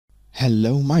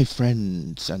Hello my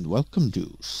friends and welcome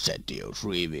to Sethioz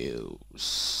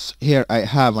Reviews. Here I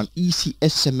have an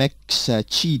EasySMX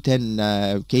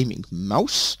G10 gaming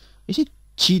mouse. Is it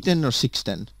G10 or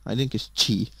 610? I think it's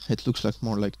G. It looks like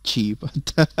more like G,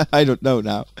 but I don't know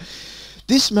now.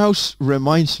 This mouse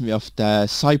reminds me of the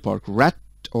Cyborg Rat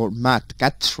or Mad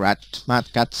Catz Rat.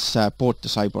 Mad Catz bought the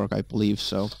Cyborg, I believe,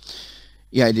 so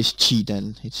yeah, it is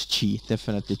G10. It's G,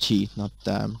 definitely G, not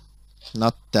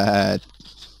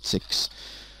 6.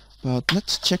 But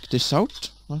let's check this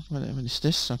out. What is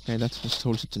this? Okay, that just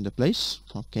holds it into place.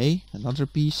 Okay, another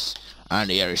piece. And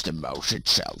here is the mouse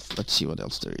itself. Let's see what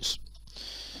else there is.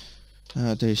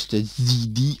 There's the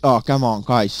CD. Oh, come on,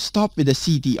 guys. Stop with the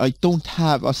CD. I don't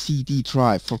have a CD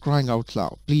drive, for crying out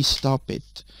loud. Please stop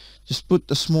it. Just put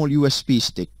a small USB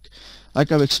stick.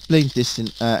 Like I've explained this in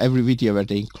every video where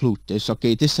they include this.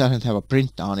 Okay, this doesn't have a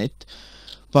print on it.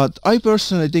 But I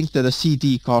personally think that a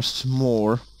CD costs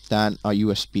more than a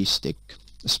USB stick.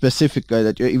 Specifically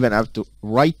that you even have to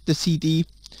write the CD.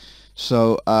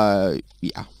 So,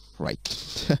 yeah,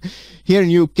 right. Here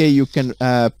in UK you can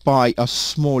buy a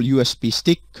small USB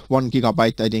stick, 1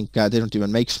 gigabyte. I think they don't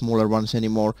even make smaller ones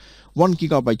anymore. 1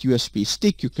 gigabyte USB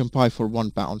stick you can buy for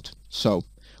 £1. So,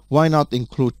 why not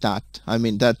include that? I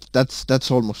mean,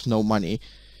 that's almost no money.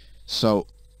 So,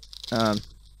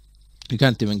 you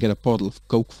can't even get a bottle of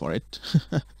Coke for it.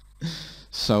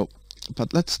 So,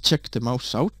 but let's check the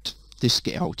mouse out. This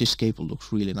cable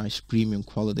looks really nice, premium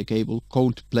quality cable,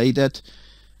 gold plated.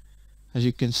 As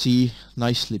you can see,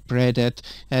 nicely braided.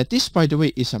 This, by the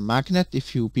way, is a magnet.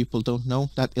 If you people don't know,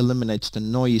 that eliminates the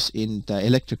noise in the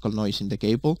electrical noise in the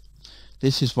cable.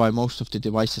 This is why most of the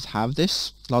devices have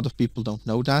this. A lot of people don't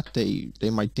know that. They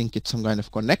might think it's some kind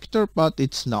of connector, but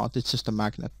it's not. It's just a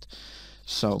magnet.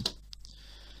 So.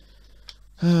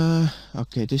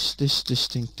 Okay, this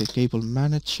thing, the cable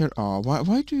manager. Oh,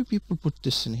 why do you people put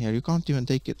this in here? You can't even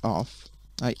take it off.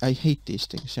 I hate these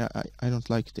things. Yeah, I don't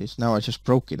like this. Now I just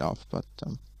broke it off, but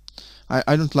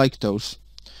I don't like those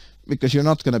because you're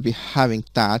not gonna be having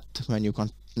that when you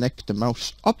connect the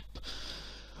mouse up.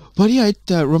 But yeah, it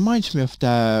reminds me of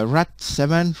the Rat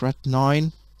 7, Rat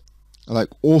 9. Like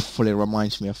awfully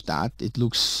reminds me of that. It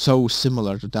looks so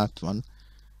similar to that one.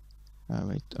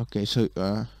 Wait. Okay,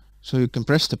 so you can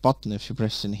press the button. If you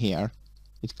press in here,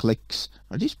 it clicks.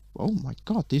 Are these? Oh my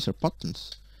god, these are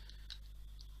buttons.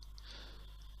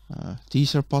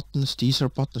 These are buttons. These are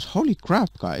buttons. Holy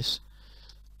crap, guys!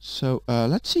 So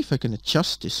let's see if I can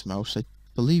adjust this mouse. I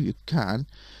believe you can.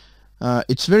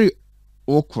 It's very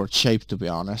awkward shape, to be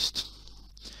honest.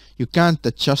 You can't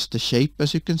adjust the shape,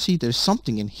 as you can see. There's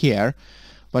something in here,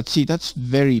 but see, that's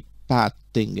very bad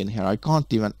thing in here. I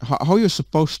can't even how you're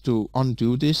supposed to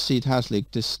undo this. See, it has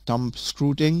like this thumb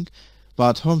screw thing,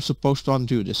 but how I'm supposed to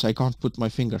undo this? I can't put my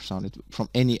fingers on it from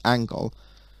any angle.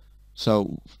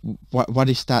 So what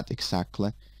is that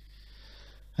exactly?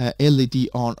 LED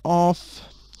on off.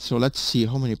 So let's see,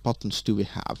 how many buttons do we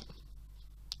have?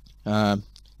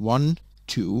 1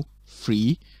 2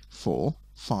 3 4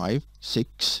 5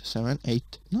 6 7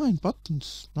 8 9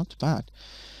 buttons. Not bad.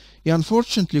 Yeah,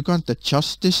 unfortunately you can't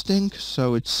adjust this thing,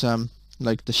 so it's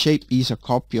like the shape is a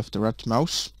copy of the Rat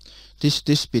mouse.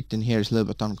 This bit in here is a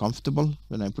little bit uncomfortable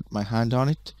when I put my hand on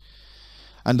it.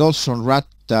 And also on Rat,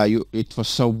 it was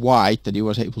so wide that you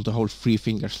was able to hold 3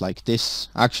 fingers like this.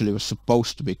 Actually it was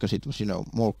supposed to, because it was, you know,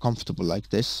 more comfortable like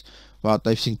this. But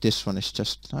I think this one is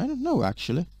just, I don't know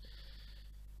actually.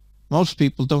 Most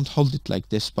people don't hold it like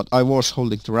this, but I was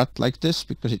holding the Rat like this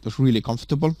because it was really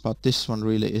comfortable, but this one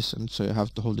really isn't, so you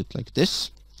have to hold it like this.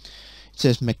 It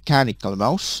says mechanical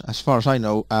mouse. As far as I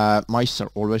know, mice are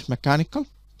always mechanical,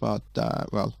 but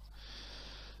well,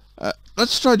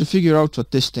 let's try to figure out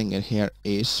what this thing in here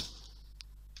is.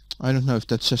 I don't know if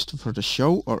that's just for the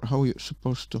show or how you're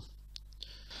supposed to.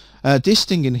 This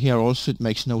thing in here also, it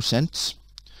makes no sense.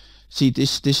 See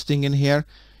this thing in here?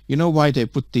 You know why they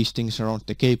put these things around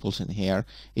the cables in here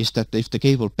is that if the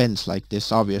cable bends like this,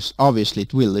 obviously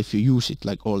it will if you use it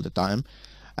like all the time.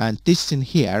 And this in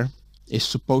here is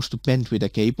supposed to bend with the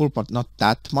cable, but not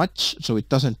that much, so it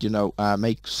doesn't, you know,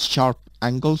 make sharp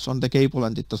angles on the cable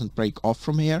and it doesn't break off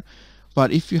from here.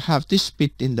 But if you have this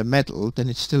bit in the metal, then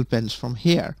it still bends from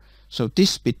here. So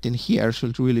this bit in here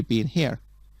should really be in here.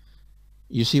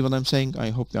 You see what I'm saying? I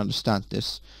hope you understand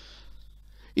this.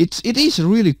 It is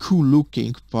really cool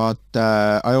looking, but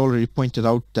I already pointed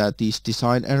out these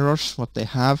design errors, what they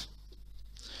have.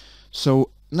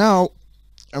 So now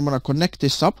I'm gonna connect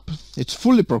this up. It's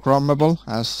fully programmable,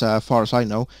 as far as I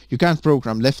know. You can't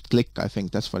program left click, I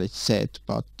think that's what it said,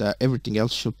 but everything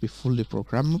else should be fully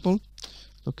programmable.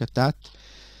 Look at that.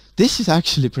 This is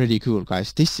actually pretty cool,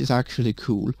 guys. This is actually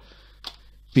cool.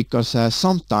 because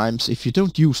sometimes if you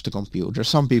don't use the computer,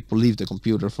 some people leave the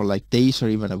computer for like days or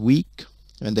even a week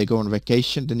when they go on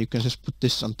vacation, then you can just put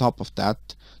this on top of that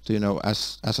to, you know,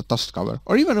 as a dust cover,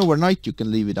 or even overnight you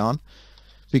can leave it on,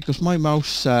 because my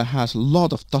mouse has a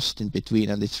lot of dust in between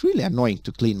and it's really annoying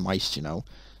to clean mice, you know,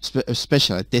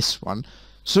 especially this one.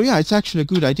 So yeah, it's actually a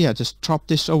good idea, just drop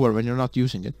this over when you're not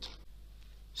using it.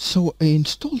 So I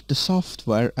installed the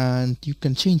software and you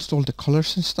can change all the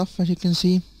colors and stuff, as you can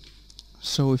see.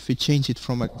 So if we change it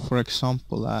from, for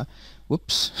example,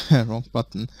 whoops, wrong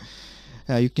button.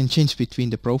 You can change between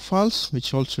the profiles,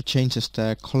 which also changes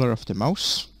the color of the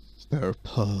mouse.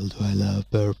 Purple, do I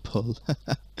love purple.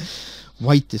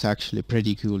 White is actually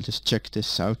pretty cool, just check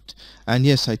this out. And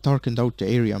yes, I darkened out the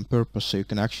area on purpose so you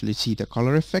can actually see the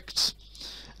color effects.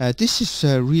 This is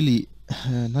a really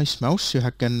nice mouse you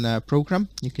can program.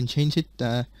 You can change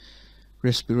it.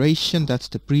 Respiration, that's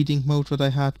the breathing mode what I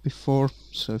had before.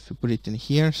 So if you put it in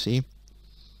here, see,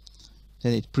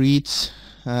 then it breathes.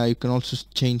 You can also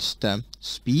change the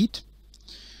speed.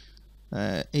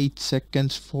 8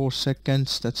 seconds, 4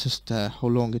 seconds, that's just how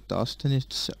long it does. Then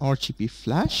it's RGB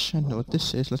flash. I know what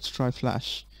this is. Let's try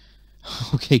flash.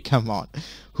 Okay, come on.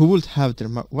 Who would have their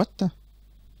who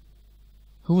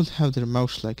would have their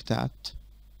mouse like that?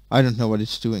 I don't know what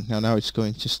it's doing now. Now it's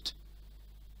going just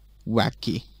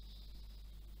wacky.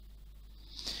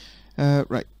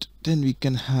 Right, then we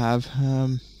can have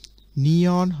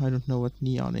neon. I don't know what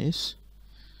neon is.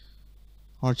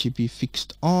 RGB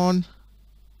fixed on.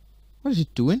 What is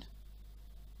it doing?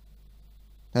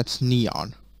 That's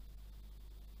neon.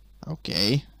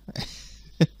 Okay.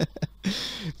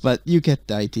 But you get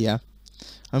the idea.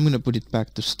 I'm gonna put it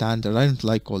back to standard. I don't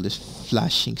like all this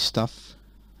flashing stuff.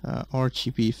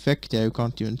 RGB effect, yeah, you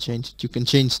can't even change it. You can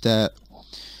change the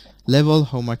level,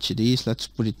 how much it is. Let's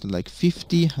put it to like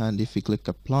 50, and if we click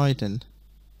apply, then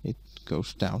it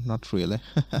goes down. Not really.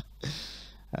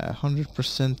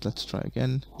 100%, let's try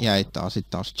again. Yeah, it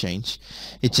does change.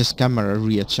 It just camera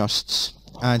readjusts.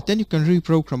 And then you can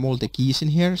reprogram all the keys in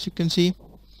here, as you can see.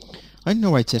 I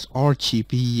know it says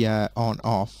RGB on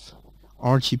off.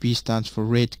 RGB stands for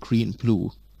red, green,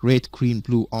 blue. Red, green,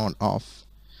 blue, on, off.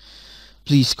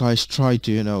 Please guys, try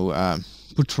to, you know,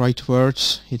 put right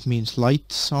words. It means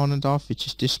lights on and off, which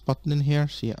is this button in here.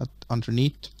 See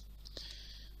underneath.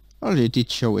 Already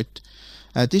did show it.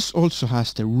 This also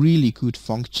has the really good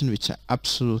function, which I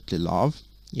absolutely love,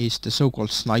 is the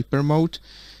so-called sniper mode.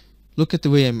 Look at the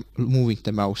way I'm moving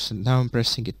the mouse, and now I'm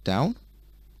pressing it down.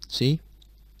 See?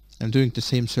 I'm doing the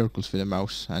same circles with the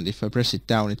mouse, and if I press it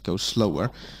down it goes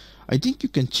slower. I think you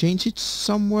can change it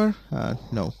somewhere.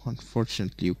 No,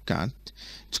 unfortunately you can't.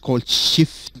 It's called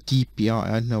Shift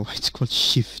DPI. I know it's called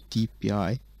Shift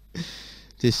DPI.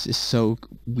 This is so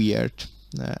weird.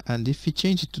 And if you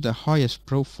change it to the highest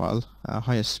profile,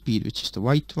 highest speed, which is the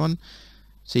white one,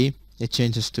 see, it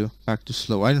changes to back to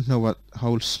slow. I don't know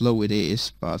how slow it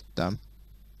is, but I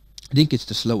think it's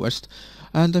the slowest.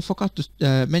 And I forgot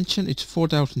to mention, it's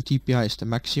 4000 dpi is the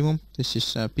maximum. This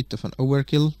is a bit of an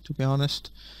overkill, to be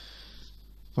honest,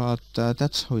 but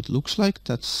that's how it looks like.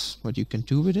 That's what you can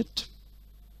do with it.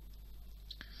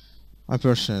 I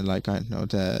personally like, I know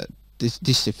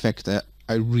this effect.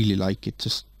 I really like it.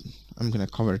 Just, I'm gonna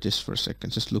cover this for a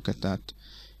second. Just look at that.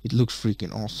 It looks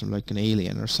freaking awesome, like an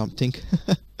alien or something.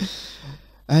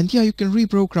 And yeah, you can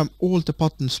reprogram all the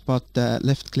buttons, but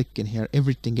left click in here.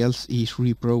 Everything else is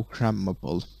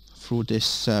reprogrammable through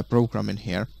this program in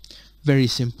here. Very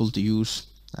simple to use,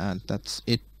 and that's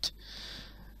it.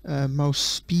 Mouse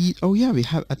speed. Oh yeah, we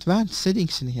have advanced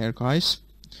settings in here, guys.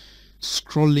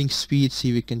 Scrolling speed.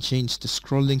 See, we can change the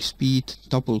scrolling speed,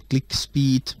 double click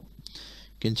speed.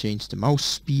 You can change the mouse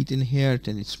speed in here.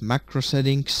 Then it's macro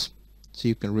settings. So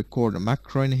you can record a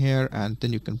macro in here, and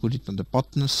then you can put it on the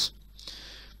buttons.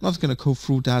 I'm not gonna go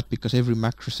through that because every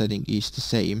macro setting is the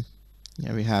same.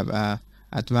 Yeah, we have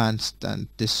advanced and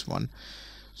this one.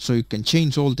 So you can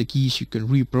change all the keys, you can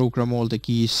reprogram all the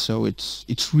keys, so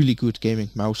it's really good gaming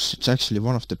mouse. It's actually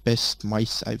one of the best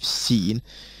mice I've seen.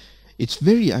 It's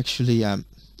very actually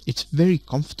it's very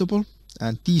comfortable,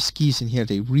 and these keys in here,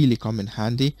 they really come in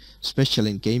handy,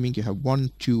 especially in gaming. You have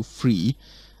 1, 2, 3,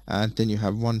 and then you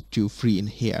have 1, 2, 3 in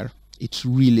here. It's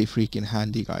really freaking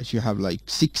handy, guys. You have like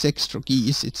 6 extra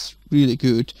keys. It's really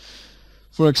good.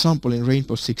 For example, in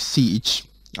Rainbow Six Siege,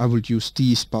 I would use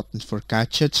these buttons for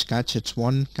gadgets. Gadgets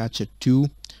 1, gadget 2,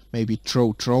 maybe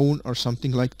throw drone or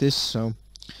something like this. So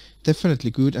definitely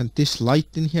good. And this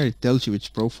light in here, it tells you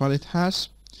which profile it has.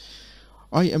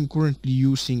 I am currently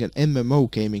using an MMO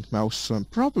gaming mouse, so I'm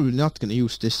probably not going to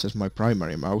use this as my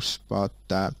primary mouse, but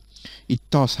it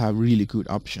does have really good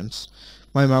options.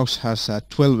 My mouse has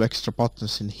 12 extra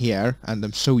buttons in here, and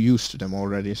I'm so used to them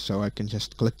already, so I can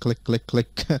just click, click, click,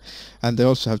 click. And they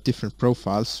also have different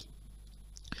profiles.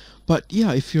 But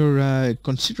yeah, if you're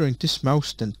considering this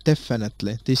mouse, then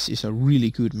definitely this is a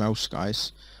really good mouse,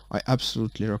 guys. I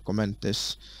absolutely recommend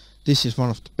this. This is one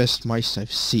of the best mice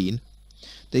I've seen.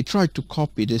 They tried to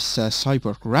copy this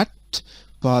Cyborg Rat,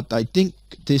 but I think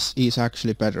this is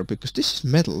actually better, because this is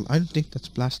metal. I don't think that's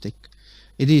plastic.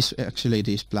 It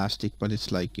is plastic, but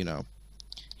it's like, you know,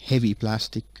 heavy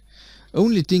plastic.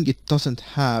 Only thing it doesn't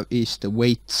have is the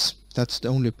weights. That's the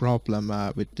only problem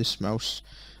with this mouse.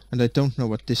 And I don't know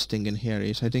what this thing in here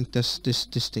is. I think this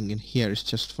thing in here is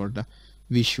just for the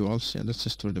visuals. Yeah, that's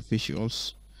just for the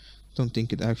visuals. Don't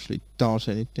think it actually does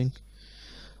anything.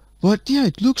 But yeah,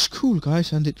 it looks cool,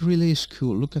 guys, and it really is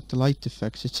cool. Look at the light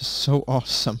effects. It's just so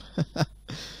awesome.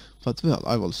 But well,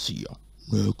 I will see you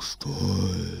next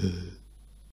time.